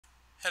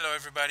Hello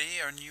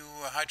everybody, our new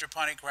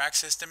hydroponic rack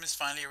system is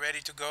finally ready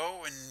to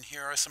go, and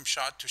here are some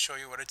shots to show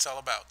you what it's all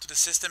about. The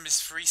system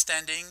is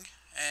freestanding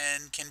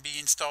and can be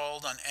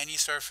installed on any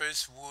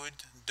surface: wood,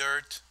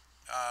 dirt,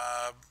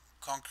 uh,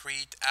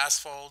 concrete,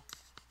 asphalt,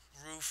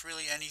 roof,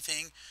 really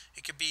anything.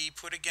 It could be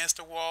put against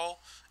a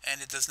wall,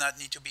 and it does not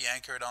need to be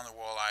anchored on the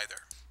wall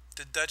either.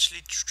 The Dutch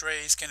leach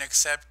trays can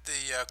accept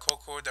the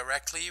cocoa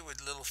directly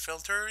with little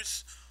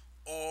filters,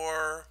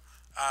 or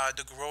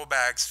the grow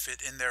bags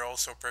fit in there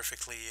also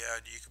perfectly.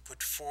 You can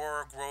put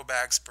 4 grow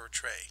bags per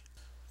tray.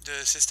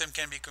 The system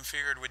can be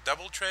configured with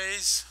double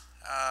trays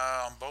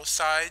on both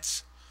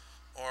sides,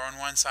 or on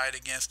one side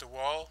against the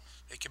wall.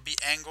 It can be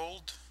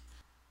angled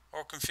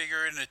or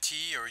configured in a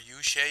T or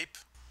U shape.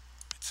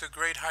 It's a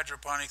great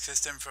hydroponic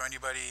system for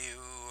anybody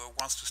who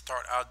wants to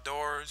start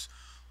outdoors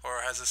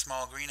or has a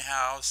small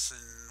greenhouse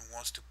and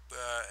wants to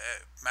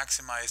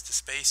maximize the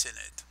space in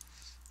it.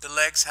 The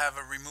legs have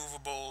a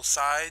removable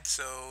side,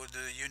 so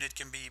the unit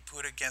can be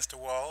put against a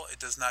wall. It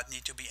does not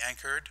need to be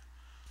anchored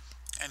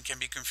and can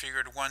be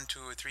configured 1, 2,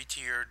 or 3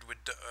 tiered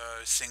with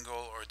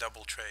single or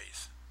double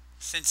trays.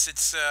 Since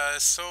it's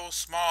so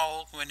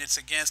small when it's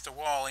against a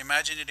wall,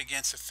 imagine it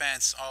against a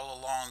fence all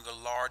along a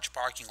large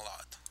parking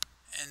lot.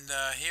 And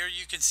here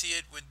you can see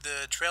it with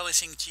the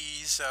trellising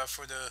tees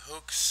for the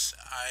hooks.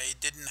 I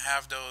didn't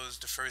have those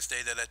the first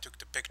day that I took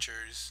the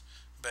pictures,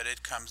 but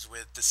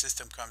the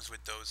system comes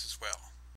with those as well.